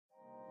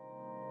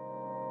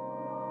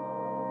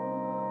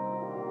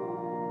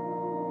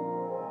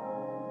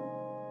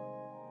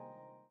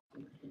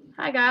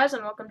Hi guys,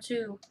 and welcome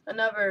to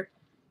another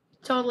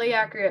totally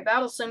accurate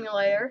battle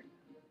simulator.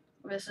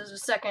 This is the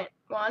second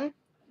one,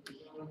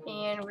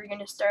 and we're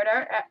gonna start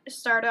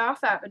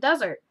off at the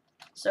desert.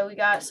 So we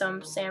got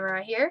some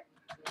samurai here,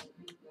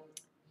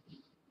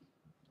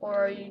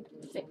 I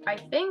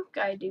think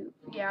I do,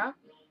 yeah,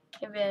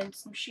 and then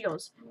some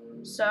shields.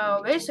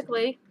 So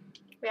basically,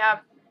 we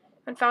have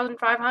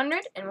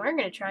 1,500, and we're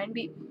gonna try and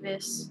beat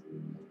this.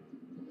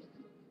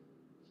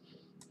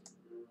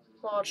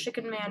 Will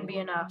Chicken Man be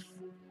enough?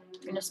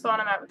 We're gonna spawn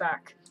him at the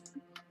back.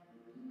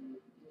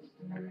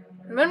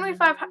 And then we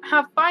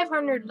have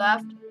 500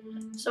 left,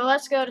 so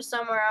let's go to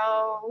somewhere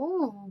else.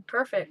 Ooh,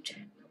 perfect.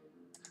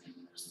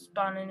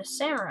 Spawn in a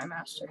samurai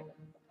master.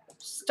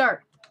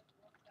 Start.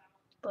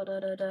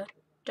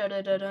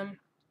 Da-da-da-da-da-da-da-dun.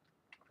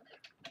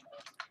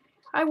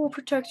 I will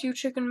protect you,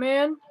 Chicken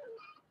Man.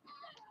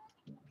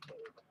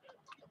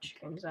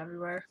 Chickens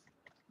everywhere.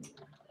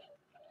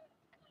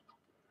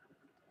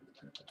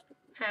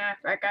 Ha,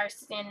 that guy's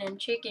sending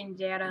chickens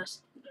at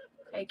us.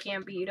 They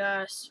can't beat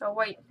us. Oh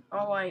wait,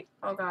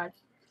 oh god.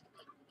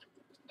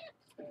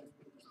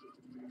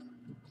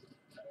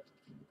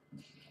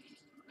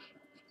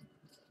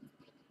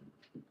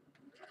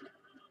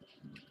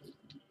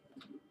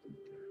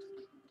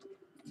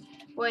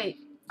 Wait,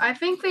 I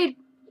think they.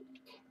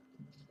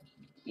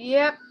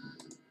 Yep,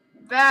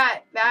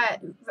 that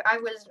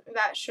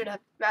should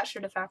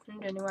have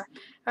happened anyway.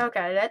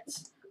 Okay,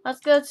 let's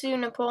go to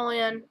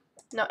Napoleon.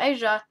 No,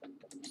 Asia.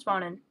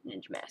 Spawning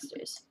Ninja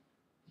Masters.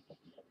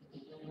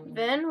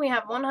 Then we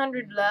have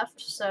 100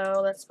 left,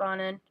 so let's spawn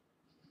in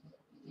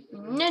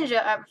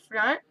Ninja up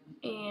front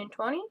and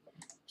 20.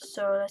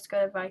 So let's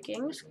go to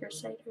Vikings,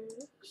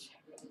 Crusaders,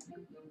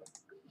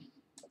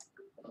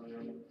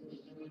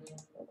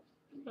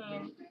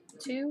 and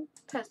 2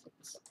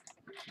 peasants.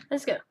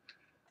 Let's go.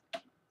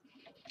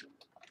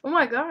 Oh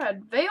my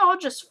god, they all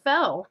just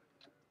fell.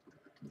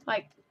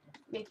 Like,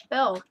 they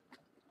fell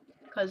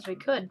because they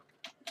could.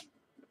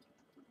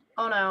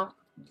 Oh no.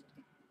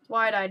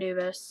 Why'd I do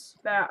this?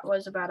 That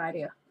was a bad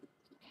idea.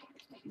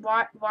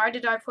 Why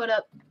did I put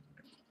up...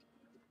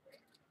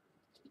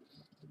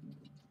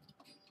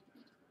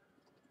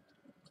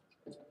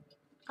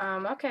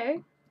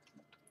 Okay.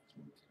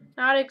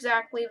 Not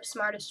exactly the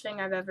smartest thing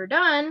I've ever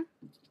done.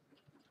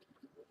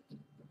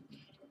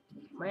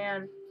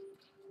 Man,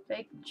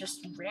 they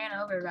just ran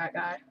over that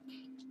guy.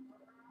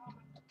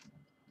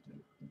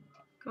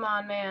 Come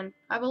on, man.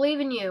 I believe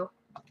in you.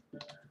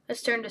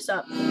 Let's turn this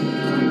up.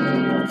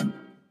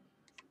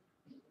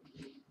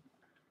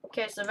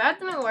 Okay, so that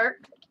didn't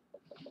work.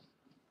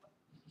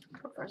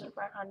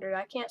 4,500.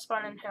 I can't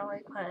spawn in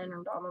Hillary Clinton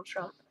or Donald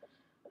Trump.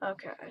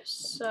 Okay,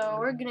 so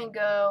we're gonna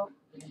go...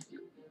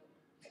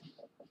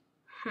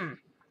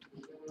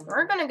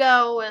 We're gonna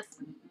go with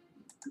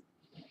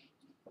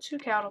 2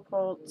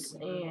 catapults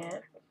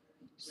and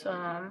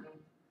some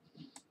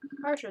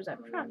archers up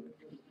front.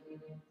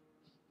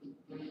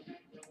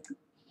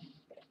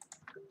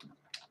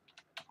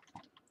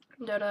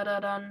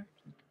 Da-da-da-dun.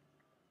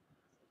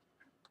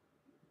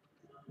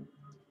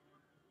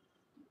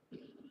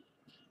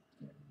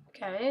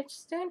 Okay,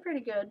 it's doing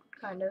pretty good,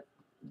 kind of.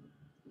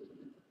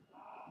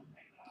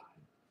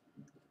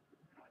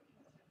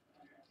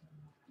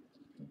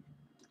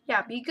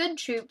 Yeah, be good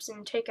troops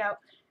and take out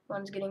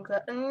ones getting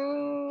close.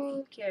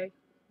 Okay.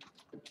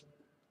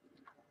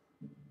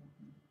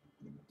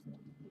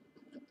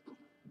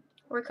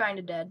 We're kind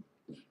of dead.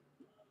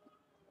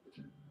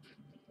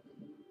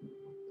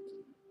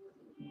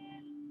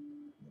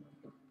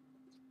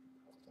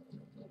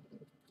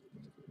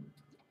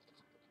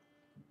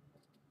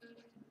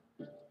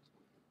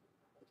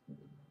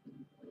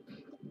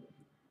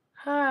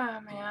 Ah,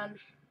 man.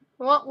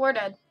 Well, we're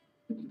dead.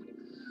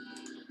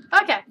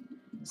 Okay.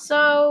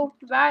 So,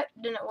 that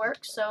didn't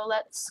work, so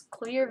let's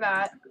clear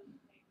that.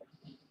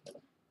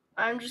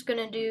 I'm just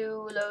gonna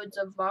do loads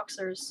of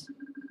boxers.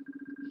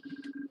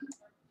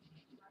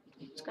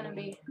 It's gonna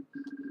be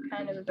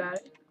kind of a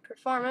bad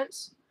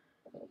performance,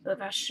 but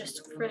that's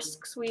just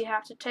risks we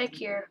have to take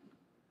here.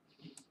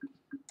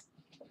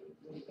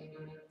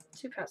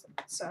 2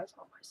 peasants, as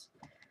always.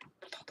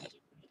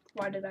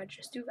 Why did I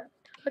just do that?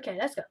 Okay,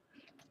 let's go.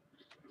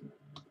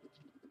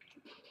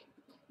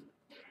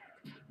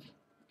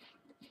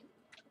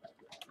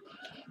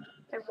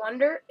 I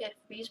wonder if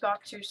these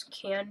boxers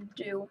can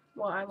do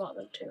what I want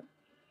them to.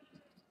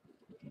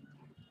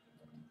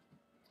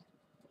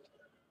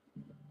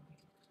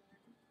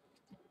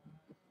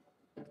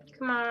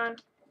 Come on.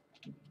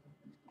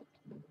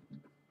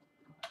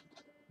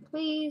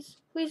 Please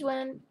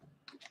win.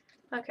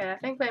 Okay, I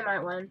think they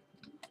might win.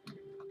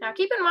 Now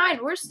keep in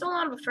mind, we're still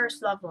on the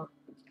first level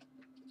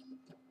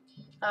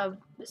of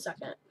the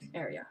second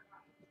area.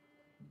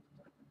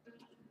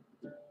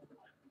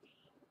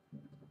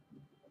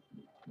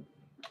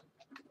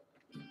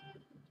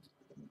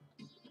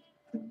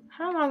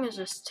 How long is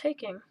this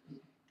taking?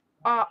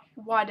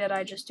 Why did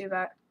I just do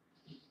that?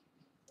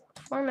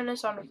 4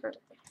 minutes on the first.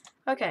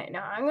 Okay,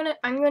 now I'm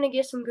gonna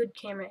get some good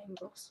camera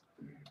angles.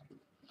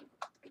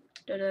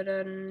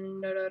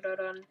 Da-da-dun,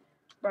 da-da-dun.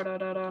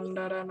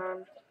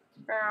 Ba-da-da-dun-da-da-dun.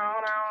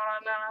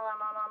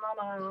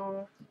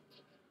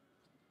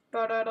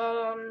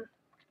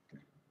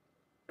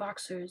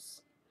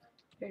 Boxers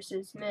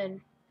versus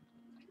men.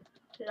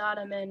 A lot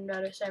of men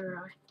that are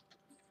samurai.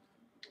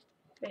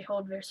 They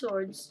hold their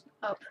swords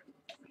up.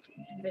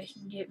 And they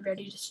get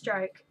ready to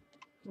strike.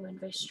 When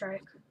they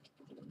strike,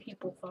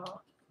 people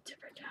fall to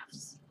their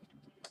deaths.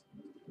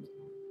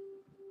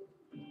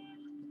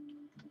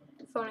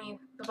 If only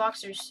the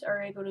boxers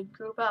are able to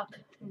group up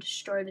and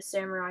destroy the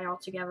samurai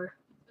altogether.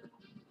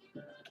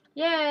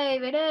 Yay,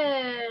 they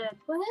did!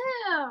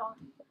 Wow!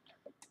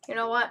 You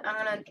know what?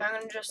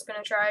 I'm just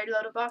gonna try a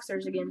load of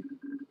boxers again.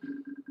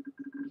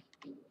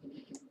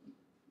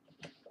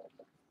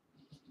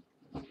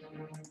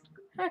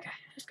 Okay,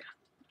 let's go.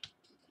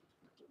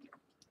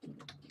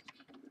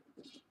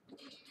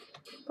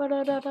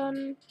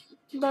 Ba-da-da-dun.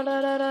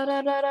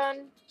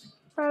 Ba-da-da-da-da-dun.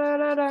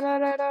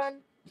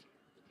 Ba-da-da-da-da-dun.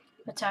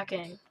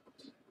 Attacking.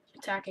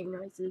 Attacking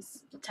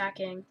noises.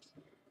 Attacking.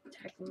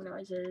 Attacking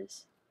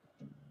noises.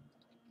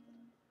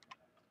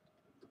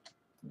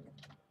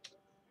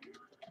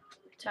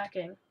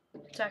 Attacking.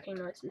 Attacking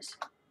noises.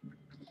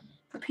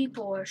 The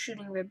people are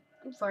shooting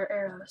their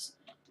arrows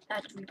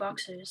at the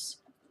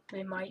boxers.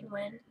 They might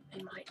win,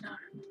 they might not.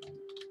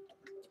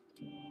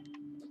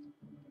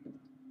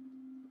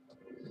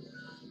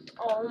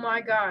 Oh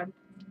my god.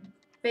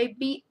 They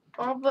beat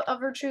all the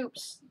other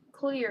troops.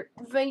 Clear.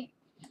 They...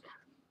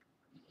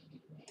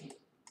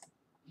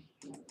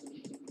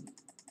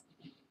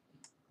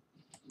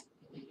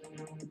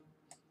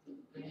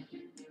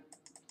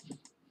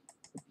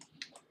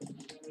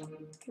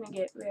 Gonna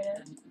get rid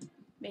of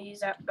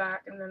these at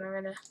back, and then I'm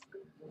gonna...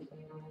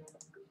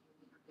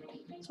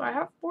 So I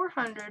have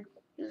 400.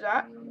 Is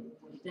that...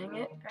 Dang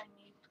it. I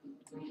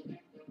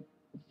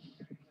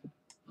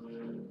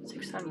need...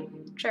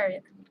 600.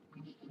 Chariot.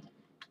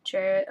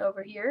 Chariot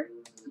over here.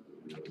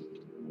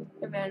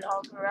 And then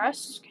all the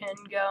rest can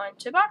go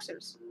into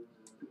boxers.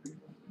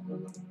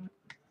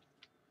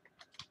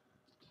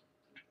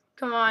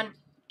 Come on.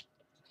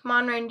 Come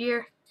on,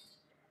 reindeer.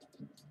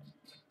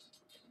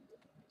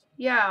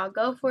 Yeah,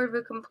 go for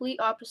the complete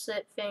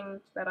opposite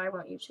thing that I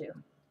want you to.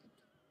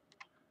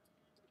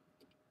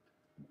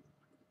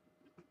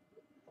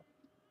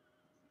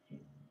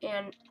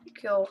 And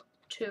kill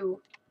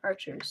 2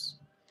 archers.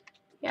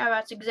 Yeah,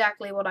 that's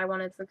exactly what I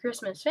wanted for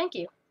Christmas. Thank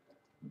you.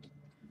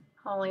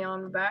 Holly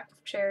on the back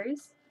of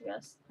cherries, I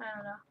guess. I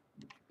don't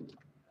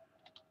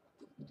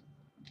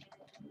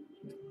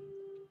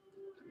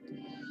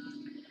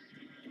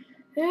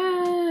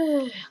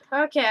know.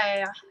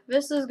 Okay,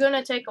 this is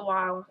gonna take a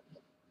while.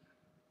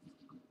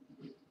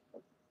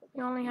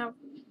 We only have...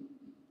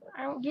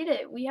 I don't get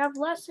it. We have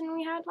less than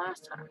we had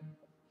last time.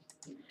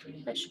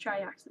 Let's try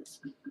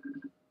axes.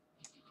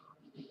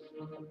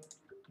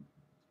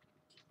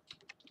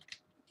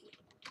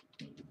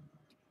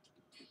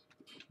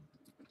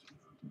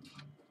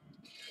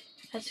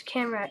 As the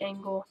camera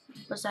angle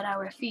was at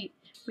our feet,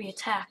 we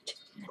attacked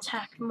and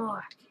attacked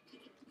more,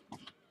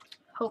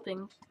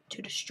 hoping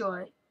to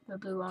destroy the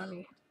Blue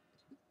Army.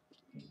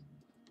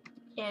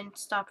 And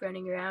stop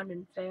running around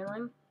and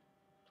failing,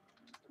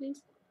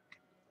 please.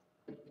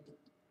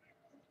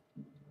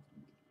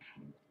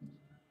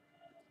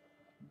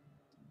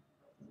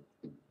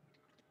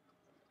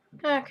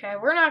 Okay,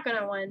 we're not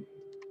gonna win.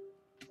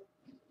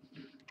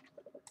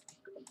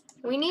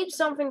 We need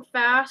something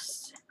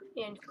fast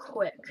and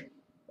quick.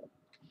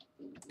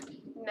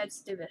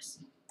 Let's do this.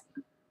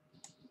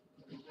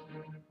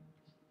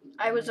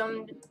 I was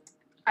only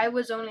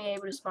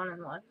able to spawn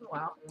in 1.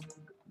 Wow.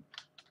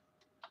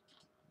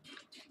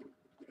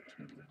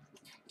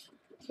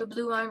 The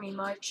Blue Army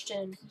marched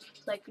in.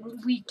 Like,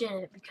 we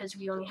didn't because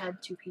we only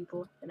had 2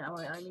 people in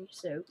our army,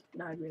 so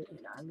not really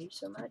an army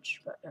so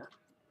much, but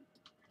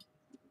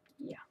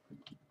yeah.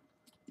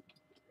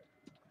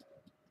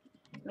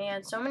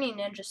 Man, so many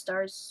ninja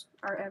stars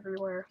are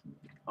everywhere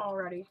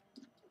already.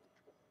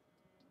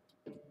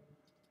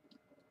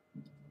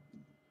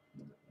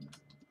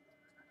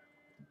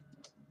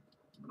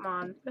 Come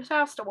on, this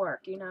has to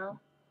work, you know?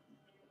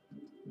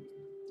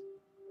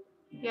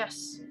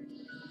 Yes.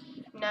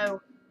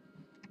 No.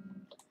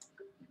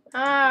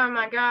 Oh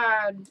my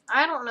god.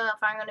 I don't know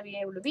if I'm gonna be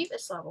able to beat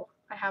this level.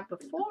 I have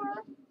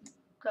before,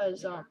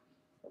 because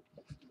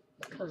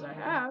I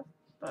have,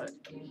 but...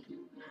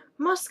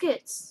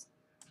 Muskets!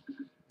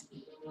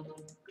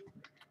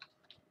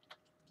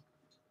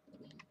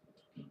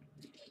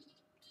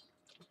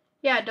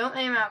 Yeah, don't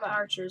aim at the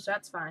archers,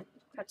 that's fine.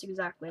 That's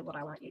exactly what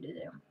I want you to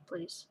do,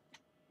 please.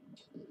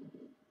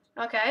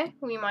 Okay,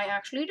 we might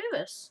actually do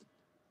this.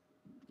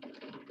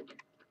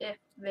 If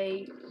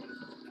they...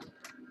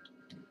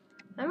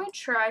 Let me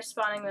try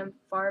spawning them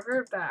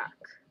farther back.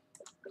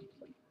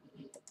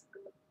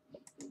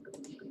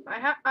 I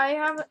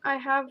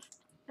have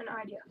an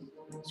idea.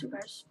 So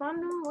guys, spawn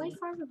them way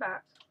farther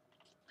back.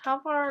 How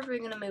far are we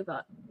gonna move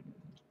up?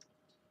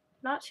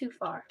 Not too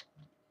far.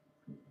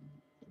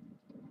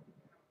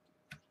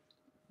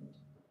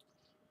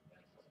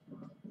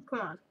 Come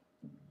on.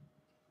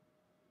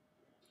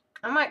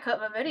 I might cut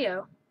the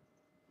video.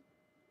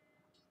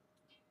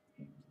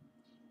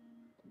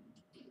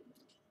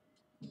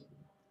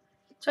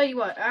 Tell you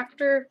what,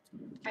 after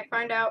I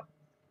find out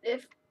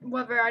if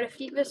whether I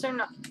defeat this or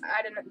not,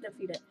 I didn't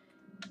defeat it.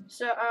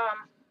 So,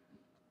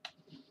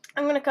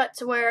 I'm gonna cut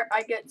to where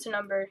I get to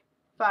number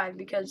 5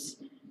 because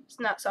it's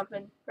not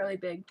something really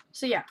big.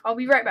 So yeah, I'll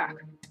be right back.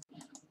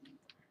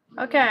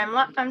 Okay,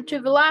 I'm to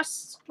the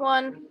last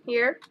one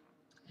here.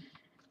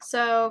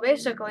 So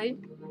basically,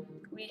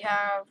 we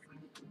have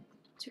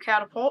 2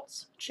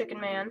 catapults,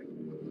 Chicken Man,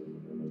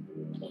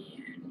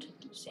 and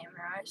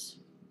samurais,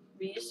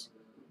 these.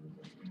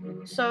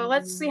 So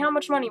let's see how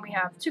much money we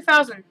have.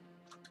 2,000.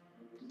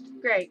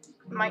 Great.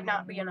 Might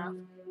not be enough.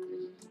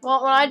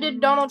 Well, when I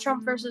did Donald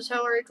Trump versus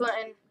Hillary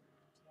Clinton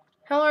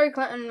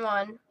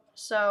won.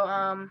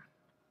 So,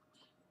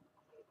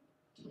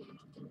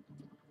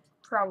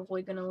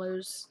 probably gonna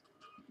lose.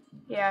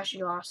 Yeah,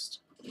 she lost.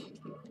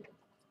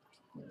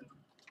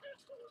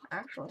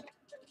 Actually.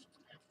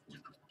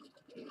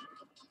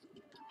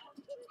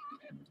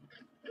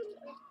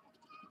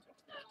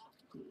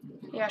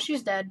 Yeah,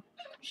 she's dead.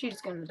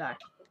 She's gonna die.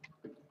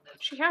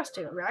 She has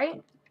to,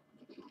 right?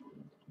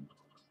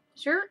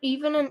 Is there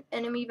even an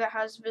enemy that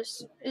has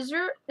this? Is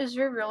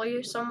there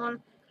really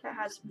someone that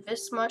has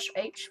this much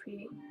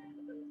HP?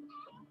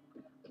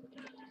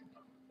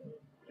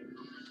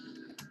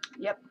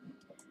 Yep.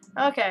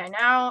 Okay,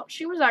 now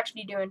she was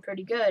actually doing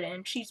pretty good,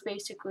 and she's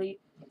basically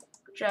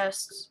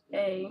just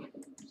a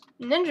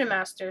ninja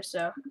master.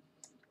 So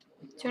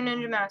 2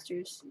 ninja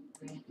masters,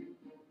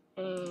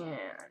 and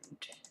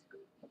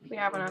we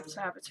have enough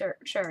to have a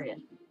chariot.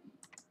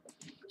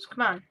 So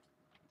come on.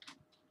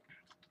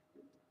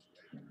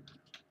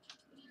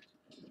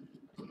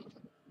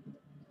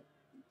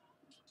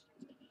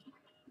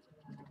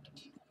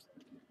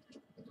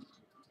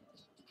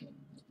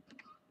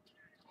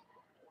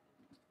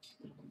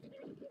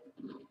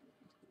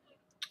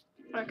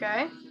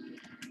 Okay.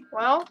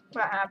 Well,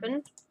 what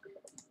happened?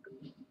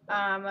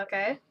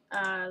 Okay.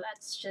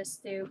 Let's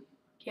just do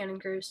cannon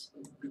crews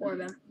for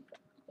them.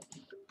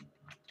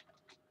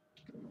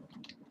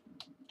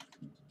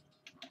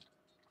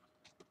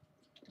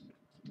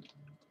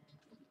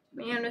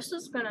 Man, this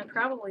is gonna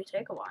probably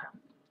take a while.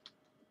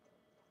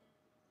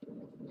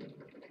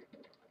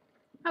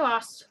 I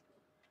lost.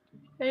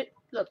 Hey,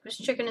 look, this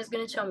chicken is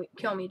gonna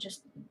kill me.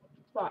 Just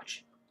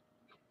watch.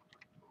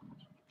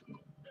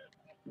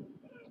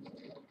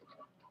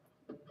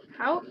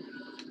 How?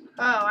 Oh,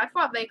 I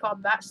thought they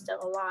called that still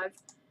alive.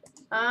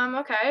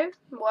 Okay.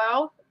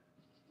 Well,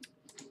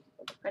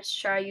 let's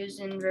try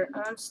using their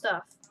own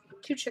stuff.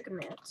 2 chicken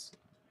mans.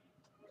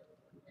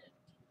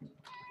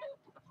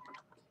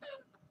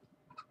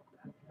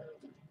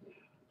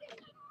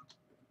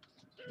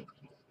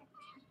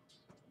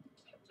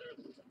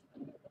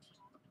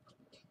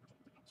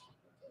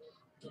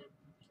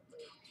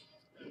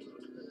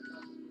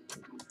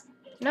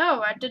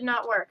 No, that did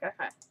not work.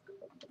 Okay.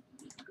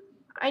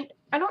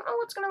 I don't know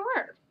what's gonna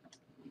work.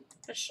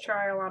 Let's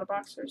try a lot of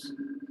boxers.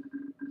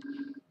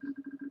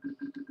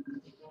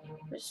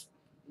 This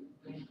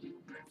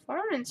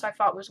performance I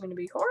thought was gonna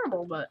be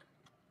horrible, but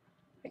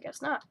I guess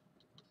not.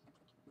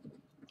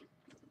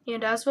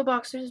 And as the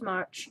boxers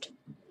marched,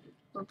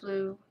 the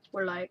blue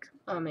were like,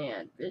 oh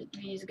man,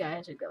 these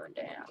guys are going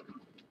down.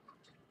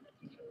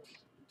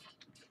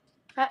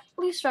 At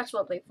least that's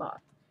what they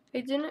thought.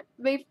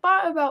 They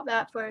thought about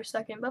that for a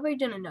second, but they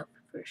didn't know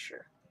for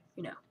sure,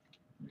 you know.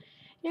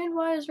 And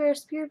why is there a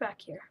spear back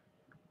here?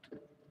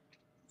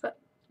 But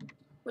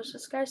was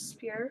this guy's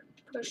spear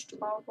pushed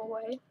all the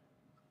way?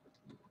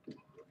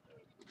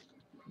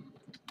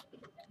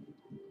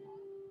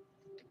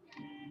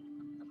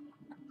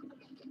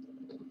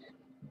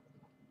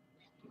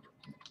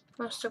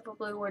 Most of the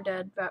blue were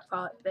dead that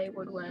thought they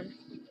would win.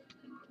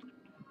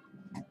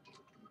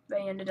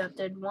 They ended up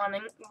not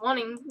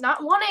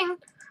wanting.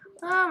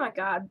 Oh my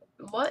god.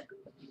 What?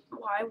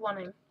 Why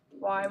wanting?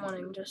 Why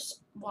wanting?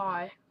 Just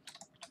why?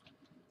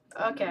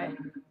 Okay.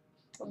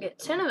 We'll get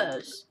 10 of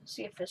those.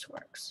 See if this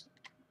works.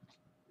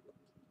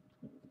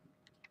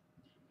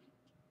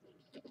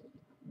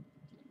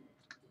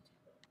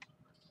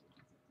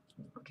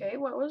 Okay,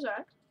 what was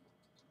that?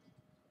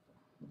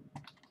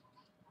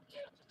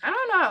 I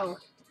don't know.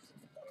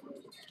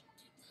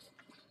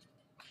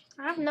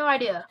 I have no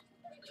idea.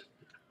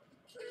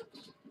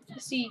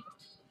 Let's see.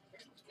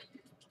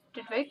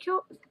 Did they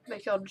kill? They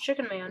killed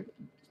Chicken Man.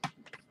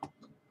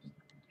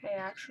 They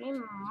actually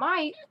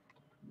might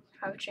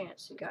have a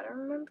chance. You gotta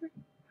remember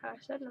how I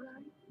said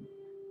that.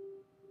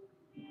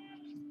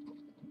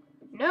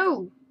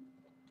 No!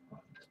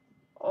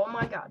 Oh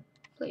my god.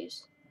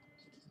 Please.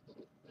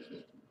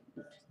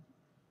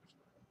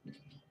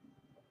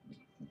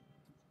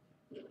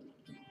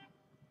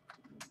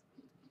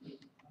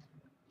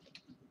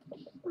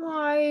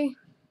 Why?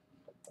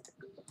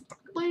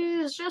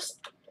 Please,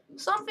 just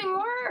something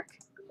work.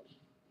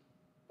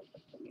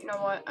 You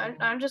know what?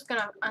 I'm just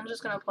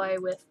gonna play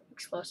with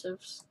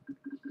explosives.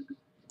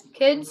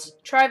 Kids,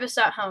 try this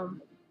at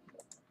home.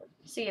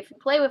 See, if you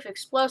play with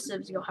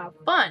explosives, you'll have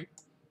fun.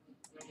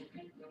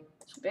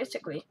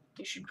 Basically,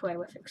 you should play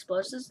with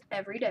explosives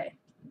every day.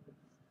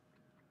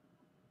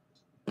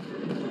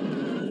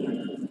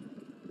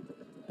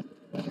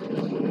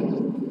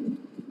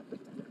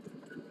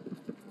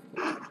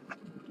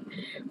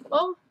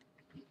 Well,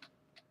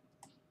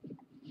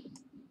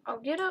 I'll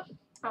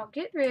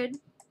get rid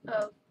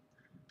of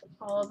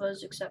all of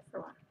those except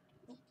for one.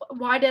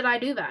 Why did I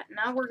do that?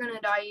 Now we're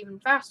gonna die even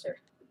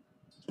faster.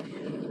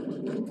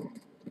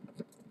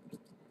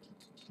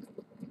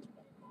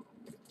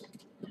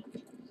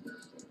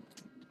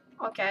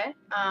 Okay,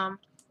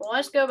 well,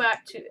 let's go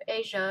back to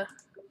Asia.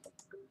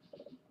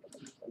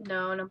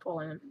 No,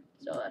 Napoleon.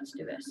 So let's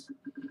do this.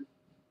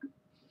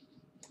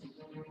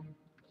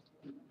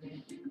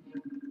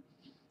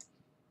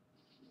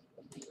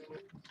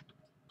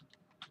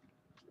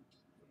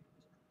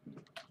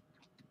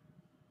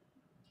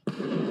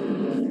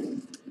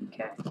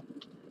 Okay.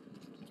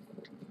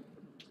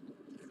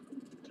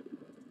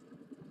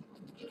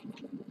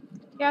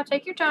 Yeah,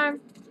 take your time.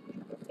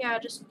 Yeah,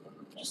 just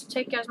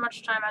take as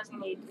much time as you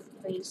need,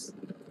 please.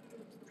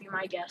 Be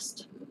my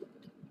guest.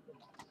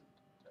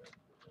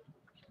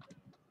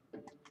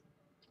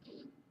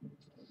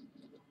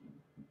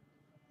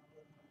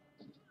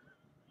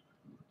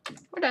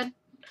 We're done.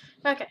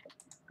 Okay.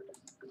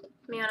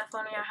 Me and if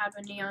only I have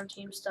a neon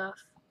team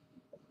stuff.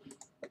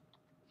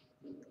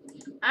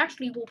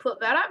 Actually, we'll put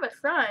that at the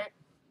front.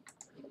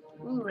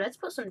 Ooh, let's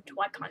put some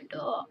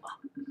taekwondo.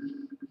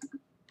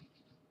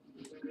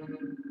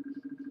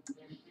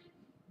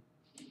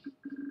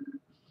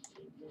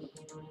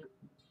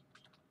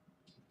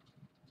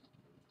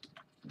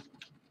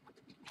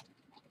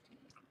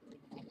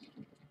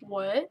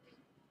 What?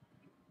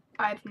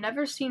 I've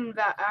never seen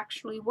that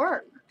actually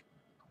work.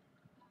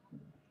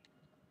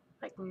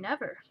 Like,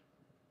 never.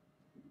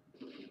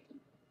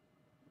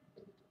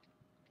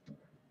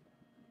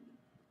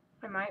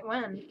 I might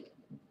win.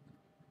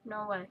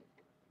 No way.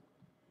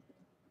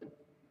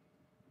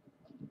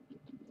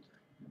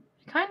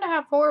 I kinda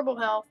have horrible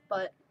health,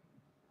 but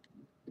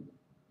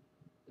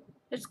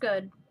it's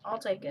good. I'll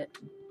take it.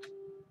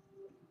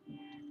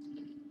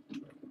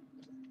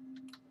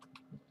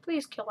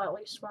 Please kill at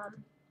least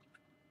one.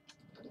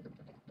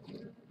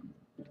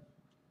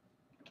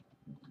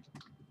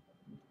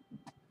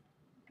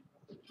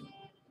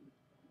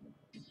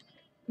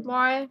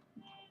 Why?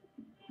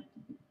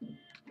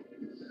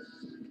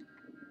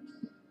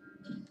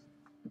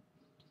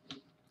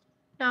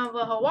 Now,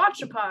 the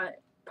Hawacha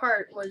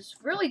part was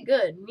really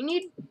good.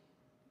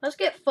 Let's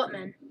get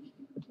footmen.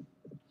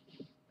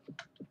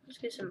 Let's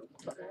get some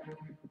footmen.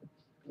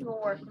 It'll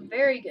work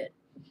very good.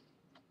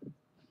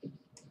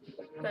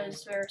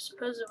 Because they're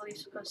supposedly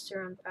supposed to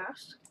run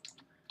fast.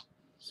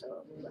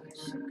 So,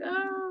 let's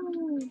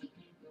go.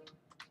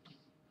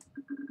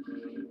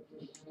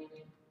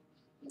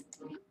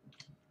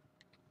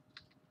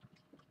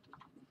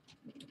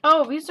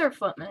 Oh, these are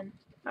footmen.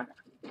 Okay.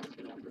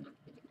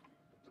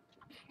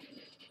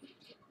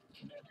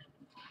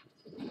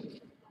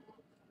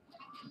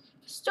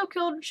 Still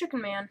killed a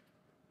chicken man.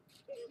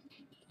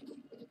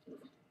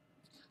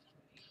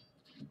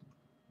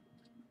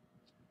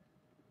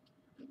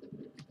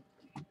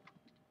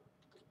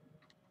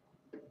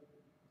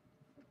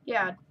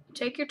 Yeah,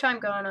 take your time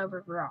going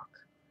over the rock.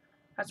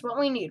 That's what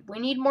we need. We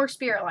need more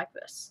spirit like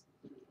this.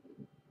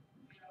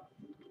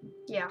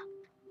 Yeah.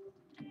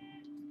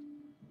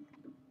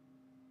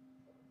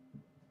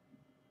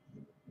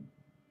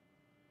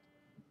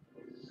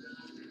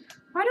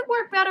 Why'd it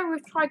work better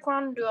with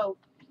taekwondo?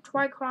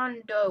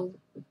 Taekwondo.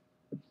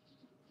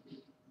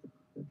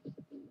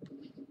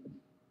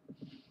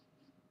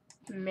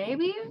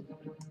 Maybe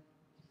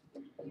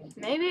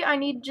I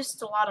need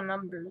just a lot of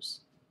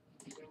numbers.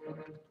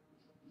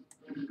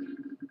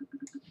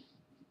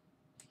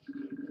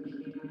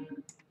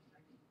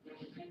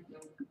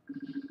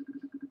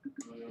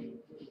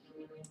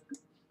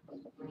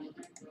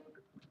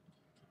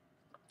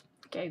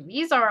 Okay,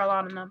 these are a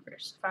lot of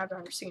numbers, if I've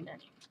ever seen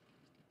any.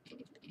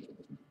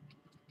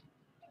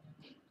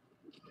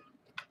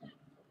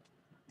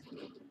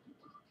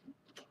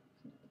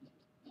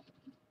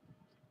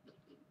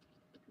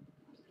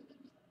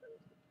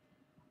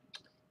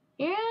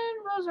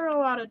 And those are a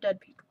lot of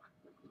dead people.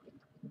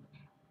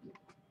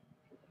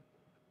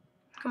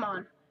 Come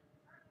on.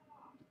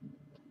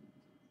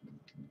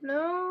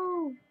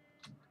 No.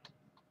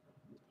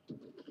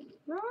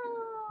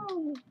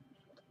 No.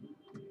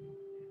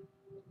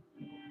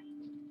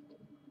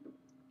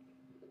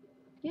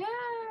 Yeah.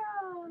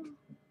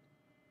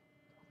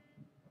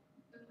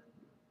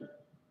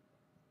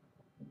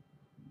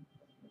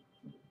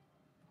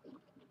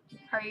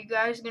 Are you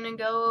guys gonna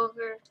go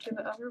over to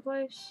the other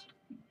place?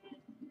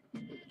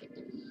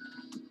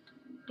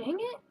 Dang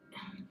it.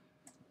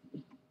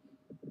 I'm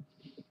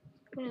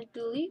gonna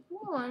delete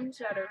the ones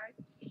that are right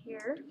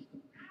here.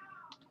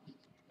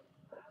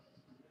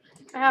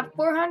 I have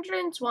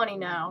 420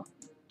 now.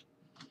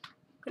 I'm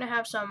gonna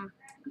have some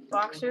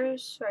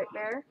boxers right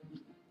there.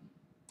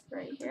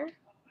 Right here.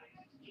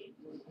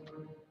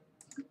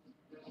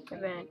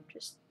 And then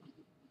just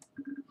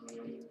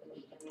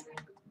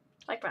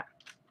like that.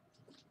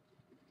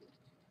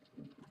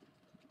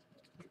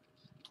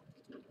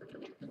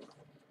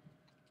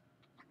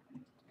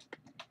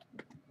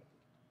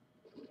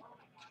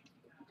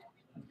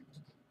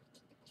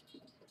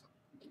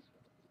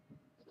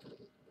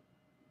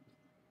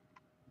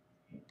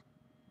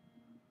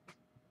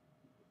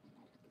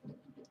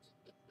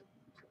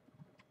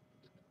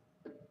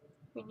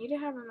 We need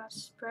to have them as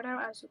spread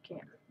out as we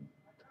can.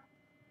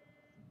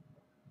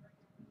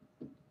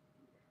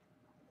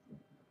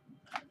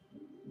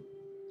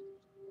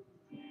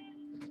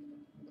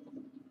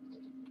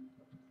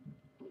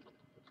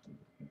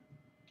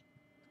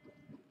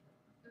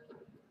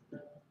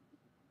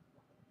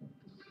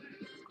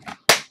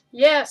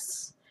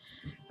 Yes!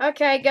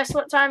 Okay, guess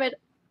what time it...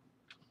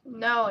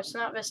 No, it's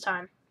not this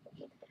time.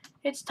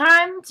 It's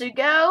time to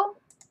go...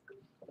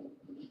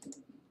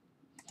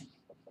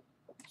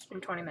 It's been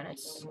 20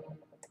 minutes.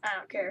 I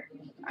don't care.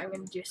 I'm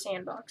going to do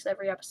sandbox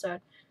every episode.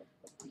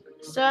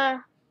 So,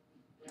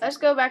 let's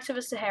go back to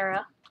the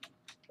Sahara.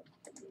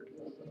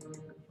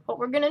 What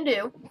we're going to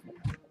do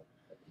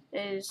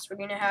is we're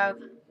going to have...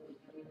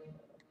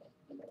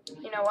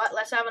 You know what?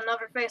 Let's have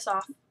another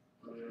face-off.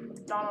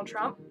 Donald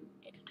Trump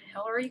and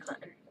Hillary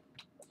Clinton.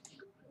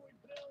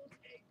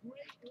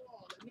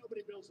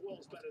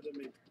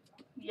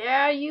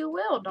 Yeah, you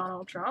will,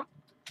 Donald Trump.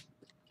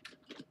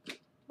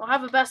 We'll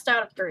have a best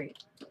out of 3.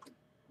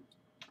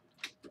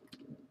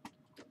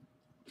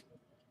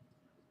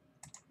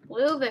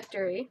 Blue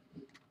victory.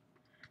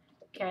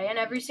 Okay, and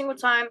every single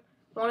time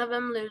one of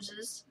them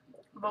loses,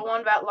 the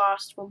one that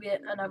lost will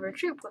get another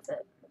troop with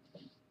it.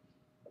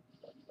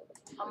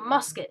 A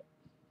musket.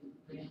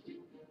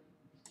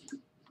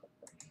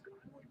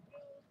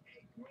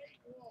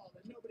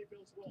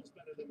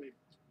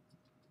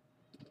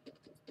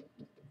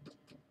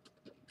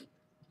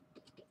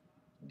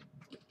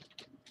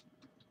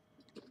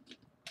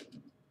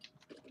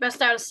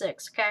 Best out of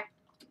 6, okay?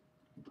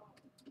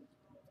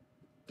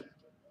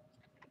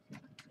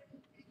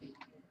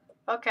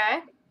 Okay.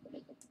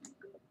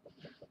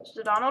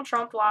 So Donald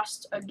Trump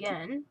lost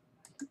again.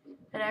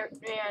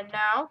 And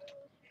now,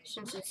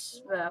 since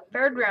it's the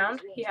 3rd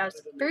round, he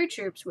has 3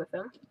 troops with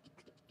him.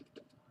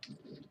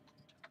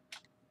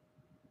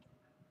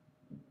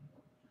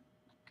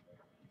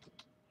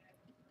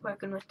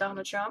 Working with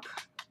Donald Trump.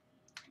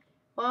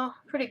 Well,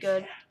 pretty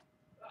good.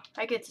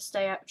 I get to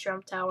stay at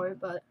Trump Tower,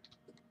 but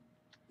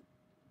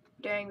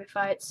during the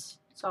fights,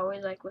 it's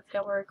always like with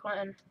Hillary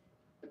Clinton.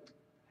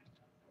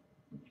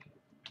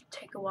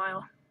 Take a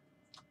while.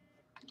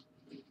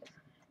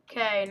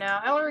 Okay,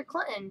 now Hillary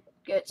Clinton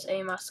gets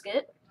a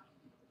musket.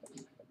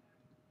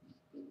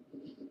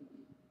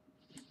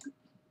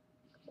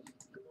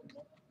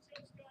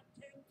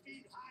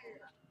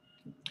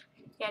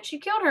 And she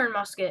killed her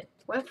musket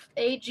with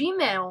a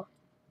Gmail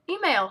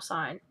email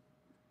sign.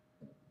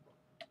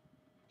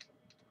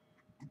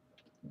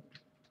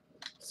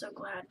 So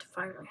glad to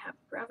finally have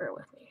a brother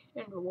with me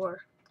in the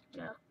war.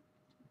 No.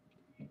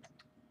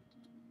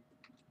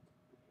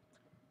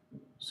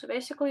 So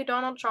basically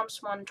Donald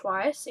Trump's won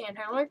twice and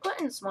Hillary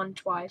Clinton's won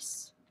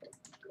twice.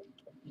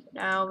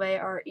 Now they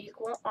are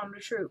equal on the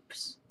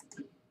troops.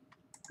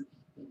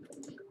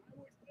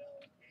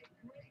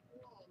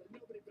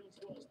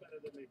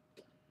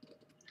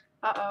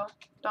 Uh-oh.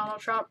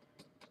 Donald Trump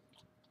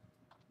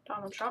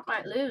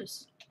might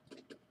lose.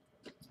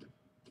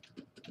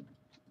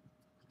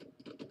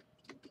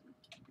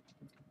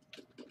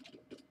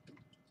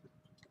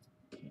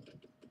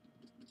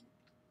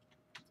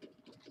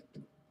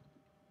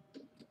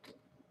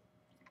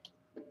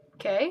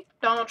 Okay,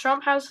 Donald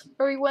Trump has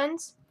 3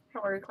 wins.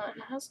 Hillary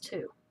Clinton has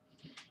 2.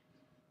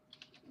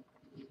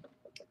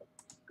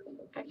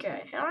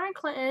 Okay, Hillary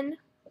Clinton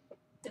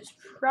is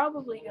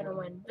probably going to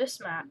win this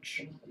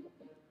match.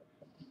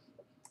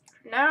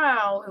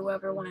 Now,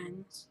 whoever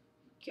wins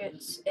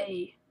gets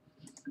a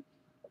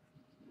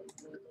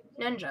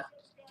ninja.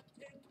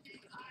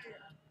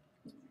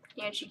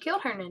 And she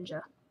killed her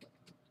ninja.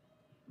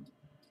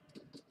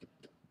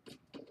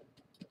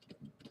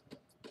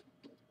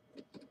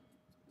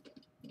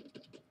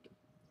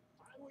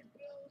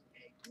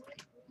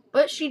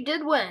 But she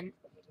did win.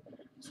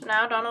 So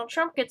now Donald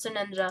Trump gets a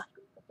ninja.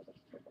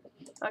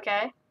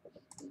 Okay.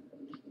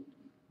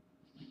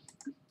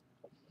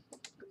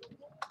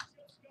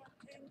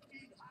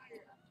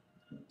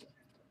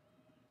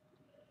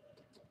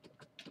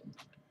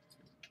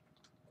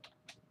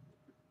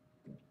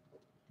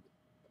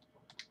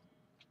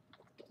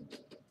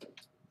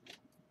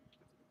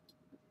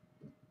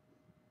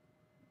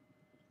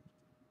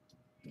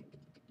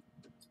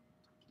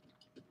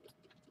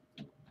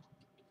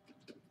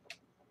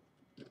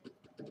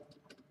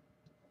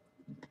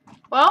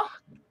 Well,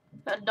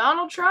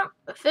 Donald Trump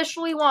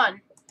officially won.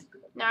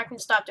 Now I can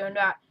stop doing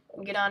that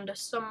and get on to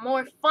some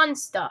more fun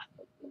stuff.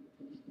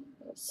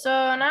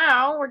 So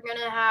now we're going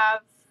to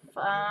have,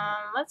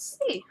 let's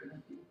see.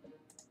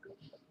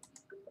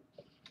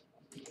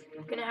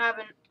 We're going to have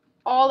an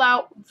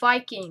all-out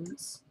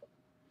Vikings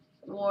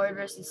war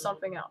versus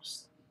something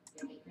else.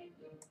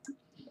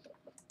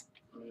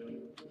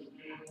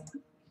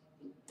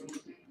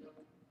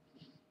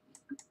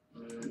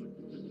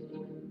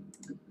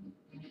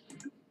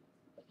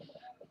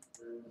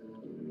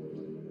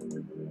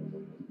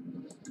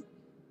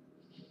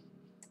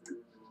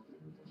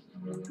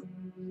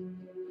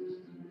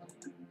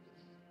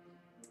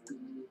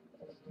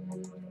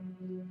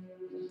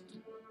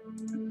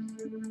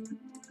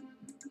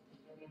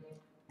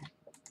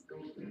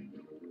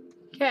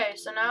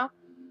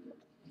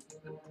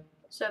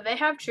 So they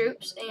have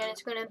troops, and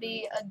it's going to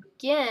be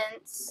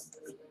against.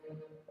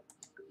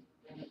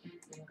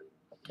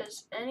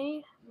 Does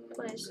any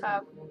place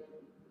have?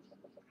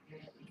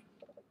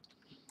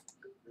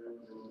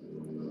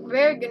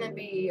 We're going to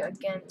be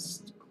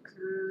against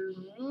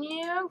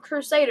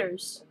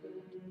Crusaders.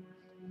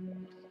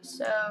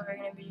 So we're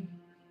going to be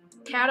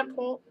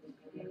catapult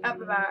at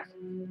the back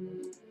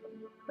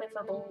with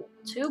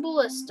two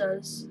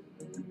ballistas.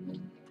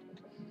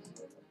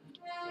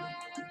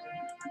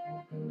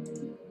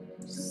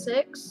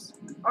 6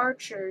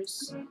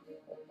 archers,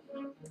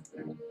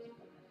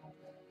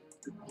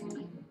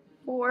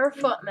 4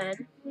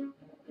 footmen,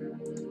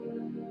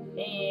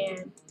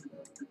 and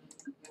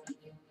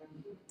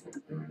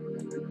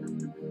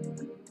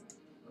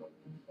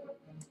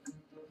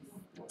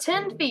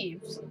 10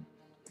 thieves.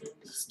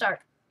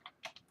 Start.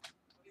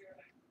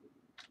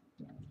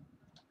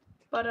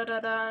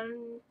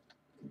 Ba-da-da-dun.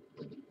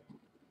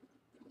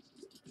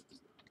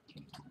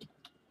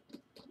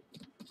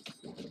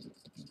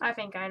 I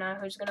think I know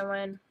who's gonna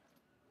win.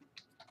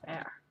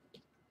 There.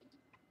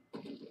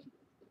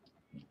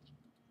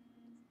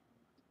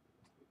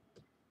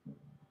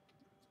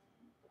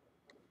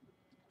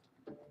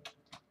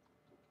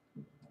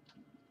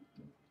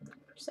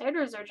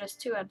 Crusaders are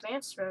just too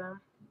advanced for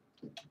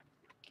them.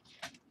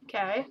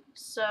 Okay,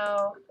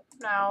 so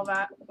now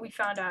that we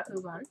found out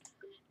who won,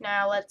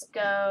 now let's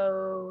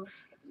go.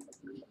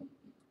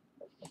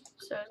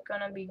 So it's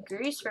gonna be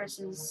Greece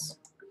versus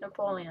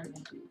Napoleon.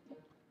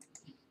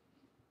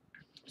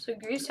 So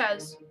Greece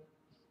has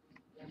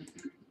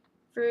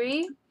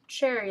 3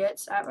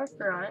 chariots at the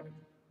front.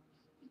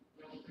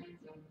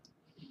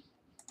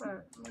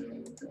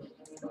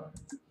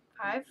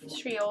 5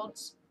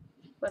 shields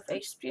with a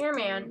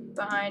spearman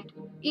behind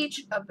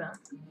each of them.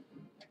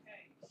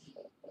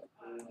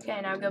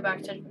 Okay, now go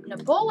back to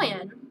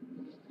Napoleon.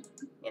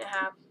 You're gonna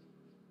have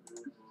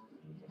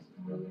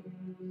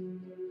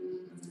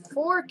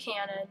 4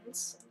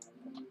 cannons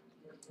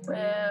with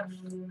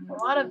a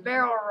lot of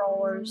barrel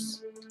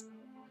rollers,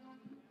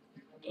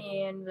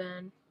 and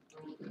then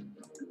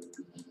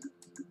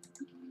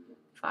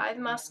 5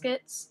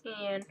 muskets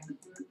and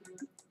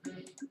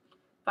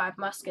 5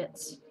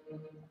 muskets,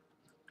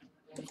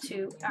 with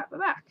 2 at the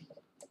back.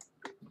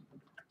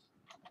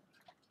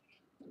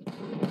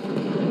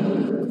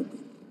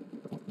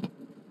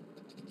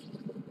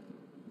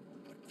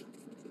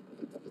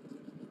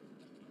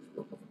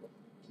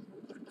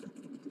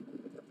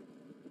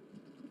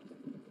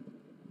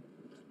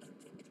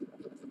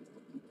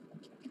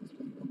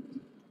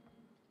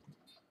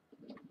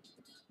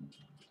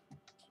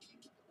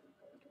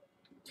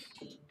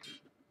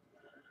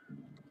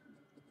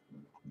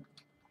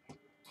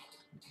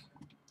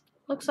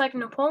 Looks like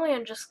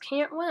Napoleon just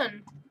can't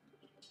win.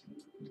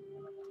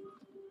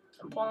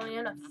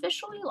 Napoleon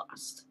officially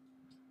lost.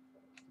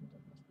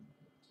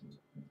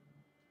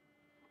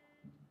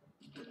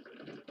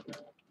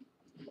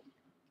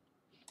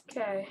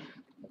 Okay.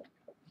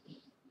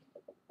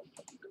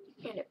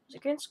 And it was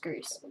against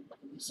Greece.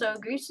 So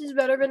Greece is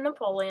better than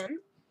Napoleon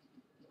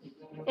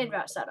in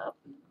that setup.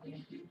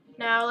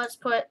 Now let's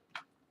put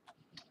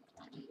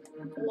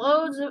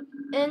loads of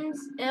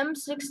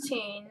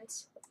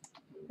M16s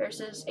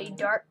versus a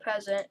dark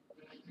peasant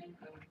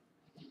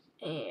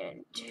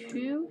and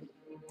 2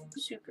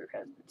 super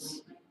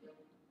peasants.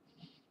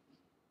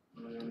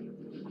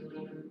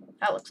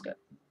 That looks good.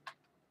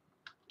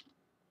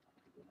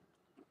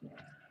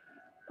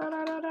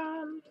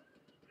 Ba-da-da-dum.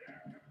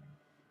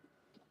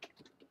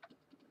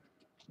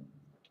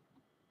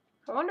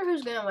 I wonder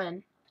who's gonna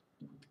win.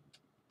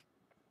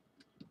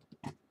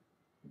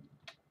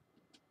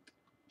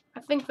 I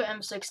think the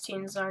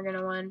M16s are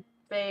gonna win.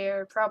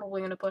 They're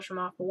probably gonna push them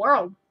off the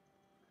world,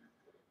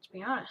 to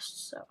be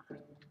honest. So.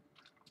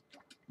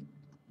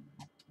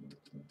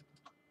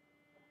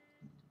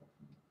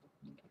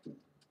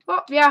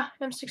 Oh, yeah,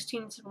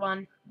 M16s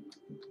won.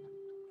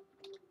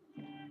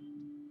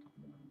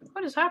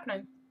 What is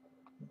happening?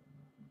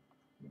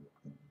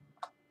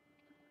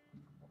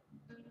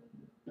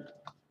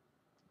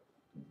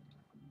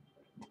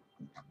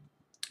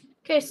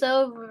 Okay,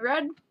 so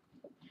red,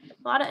 a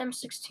lot of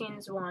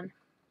M16s won.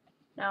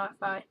 Now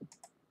if I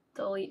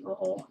delete the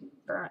whole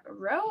front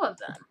row of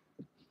them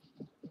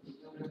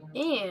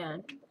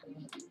and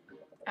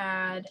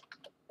add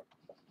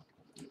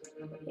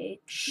a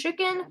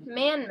chicken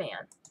man,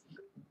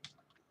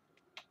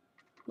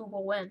 who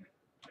will win?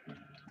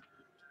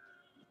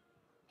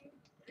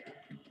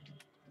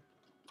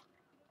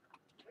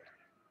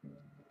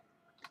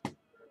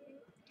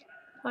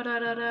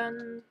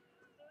 Ba-da-da-dun.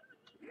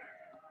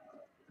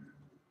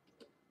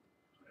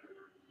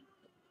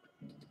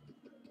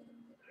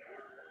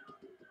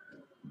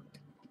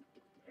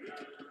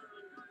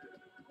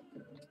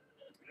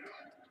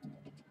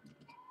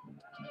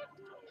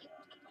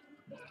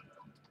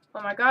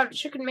 Oh my god,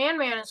 Chicken Man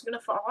is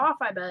gonna fall off,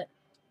 I bet.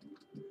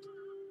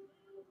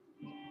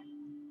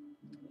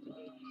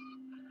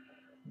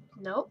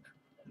 Nope.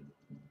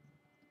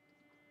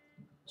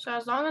 So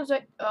as long as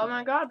they, oh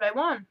my god, they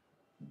won.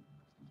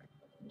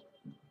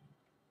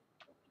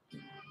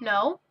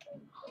 No.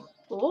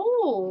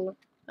 Ooh.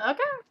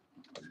 Okay.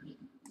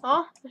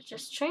 Well, it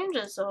just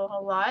changes a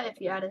whole lot if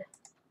you add a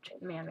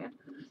Chicken Man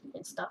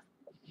and stuff.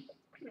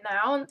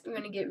 Now I'm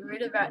gonna get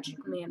rid of that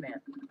Chicken Man,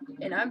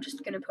 and I'm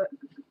just gonna put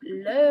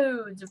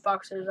loads of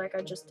boxes like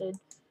I just did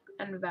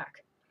in the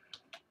back.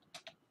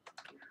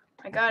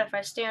 My God, if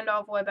I stand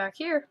all the way back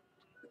here,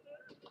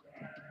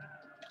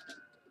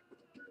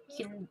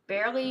 you can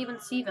barely even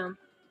see them.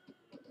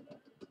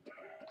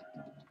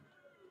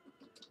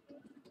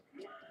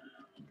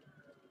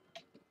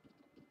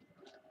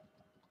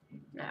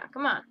 Now,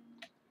 come on.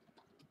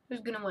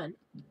 Who's gonna win?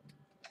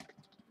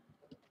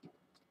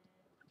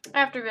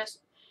 After this,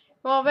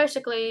 well,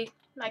 basically,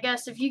 I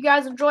guess if you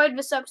guys enjoyed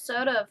this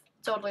episode of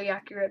Totally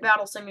Accurate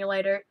Battle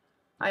Simulator,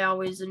 I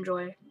always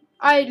enjoy.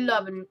 I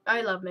love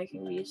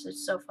making these.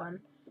 It's so fun.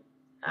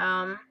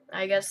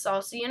 I guess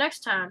I'll see you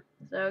next time.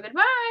 So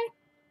goodbye,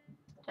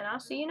 and I'll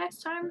see you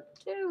next time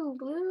too.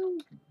 Blue.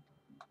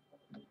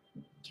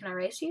 Can I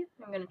race you?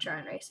 I'm gonna try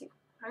and race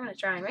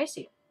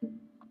you.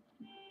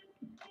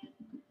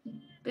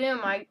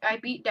 Boom! I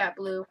beat that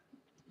Blue.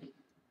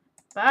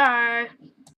 Bye.